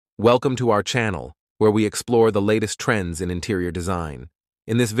Welcome to our channel, where we explore the latest trends in interior design.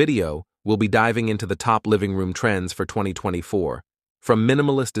 In this video, we'll be diving into the top living room trends for 2024. From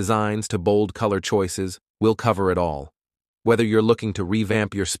minimalist designs to bold color choices, we'll cover it all. Whether you're looking to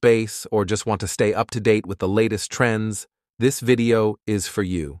revamp your space or just want to stay up to date with the latest trends, this video is for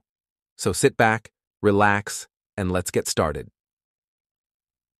you. So sit back, relax, and let's get started.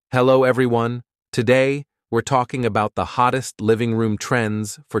 Hello everyone. Today, we're talking about the hottest living room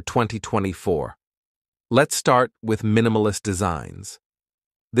trends for 2024. Let's start with minimalist designs.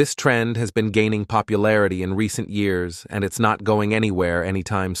 This trend has been gaining popularity in recent years, and it's not going anywhere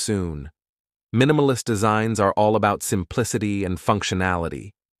anytime soon. Minimalist designs are all about simplicity and functionality.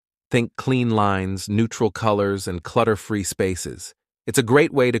 Think clean lines, neutral colors, and clutter-free spaces. It's a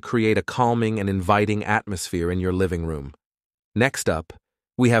great way to create a calming and inviting atmosphere in your living room. Next up,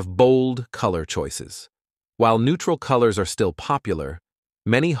 we have bold color choices. While neutral colors are still popular,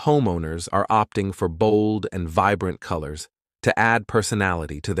 many homeowners are opting for bold and vibrant colors to add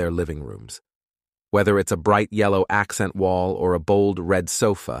personality to their living rooms. Whether it's a bright yellow accent wall or a bold red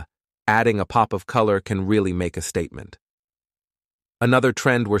sofa, adding a pop of color can really make a statement. Another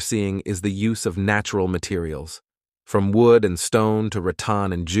trend we're seeing is the use of natural materials. From wood and stone to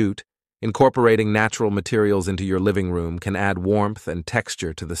rattan and jute, incorporating natural materials into your living room can add warmth and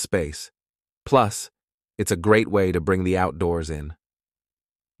texture to the space. Plus, it's a great way to bring the outdoors in.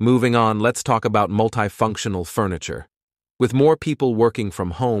 Moving on, let's talk about multifunctional furniture. With more people working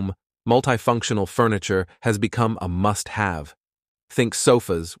from home, multifunctional furniture has become a must-have. Think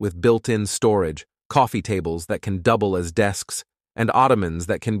sofas with built-in storage, coffee tables that can double as desks, and ottomans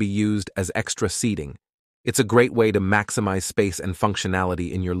that can be used as extra seating. It's a great way to maximize space and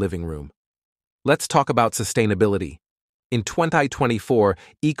functionality in your living room. Let's talk about sustainability. In 2024,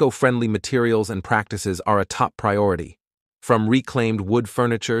 eco-friendly materials and practices are a top priority. From reclaimed wood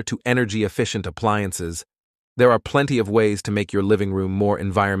furniture to energy-efficient appliances, there are plenty of ways to make your living room more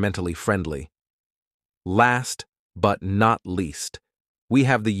environmentally friendly. Last but not least, we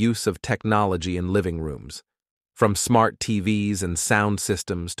have the use of technology in living rooms. From smart TVs and sound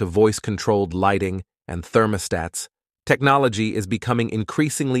systems to voice-controlled lighting and thermostats, technology is becoming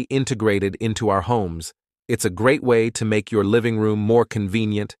increasingly integrated into our homes. It's a great way to make your living room more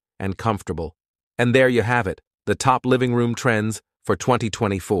convenient and comfortable. And there you have it, the top living room trends for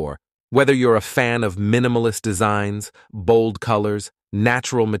 2024. Whether you're a fan of minimalist designs, bold colors,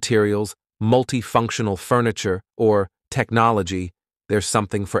 natural materials, multifunctional furniture, or technology, there's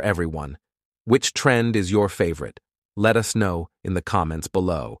something for everyone. Which trend is your favorite? Let us know in the comments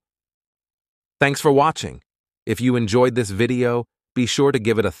below. Thanks for watching. If you enjoyed this video, be sure to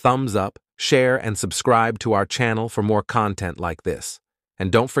give it a thumbs up, share, and subscribe to our channel for more content like this.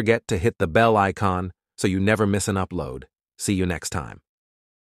 And don't forget to hit the bell icon so you never miss an upload. See you next time.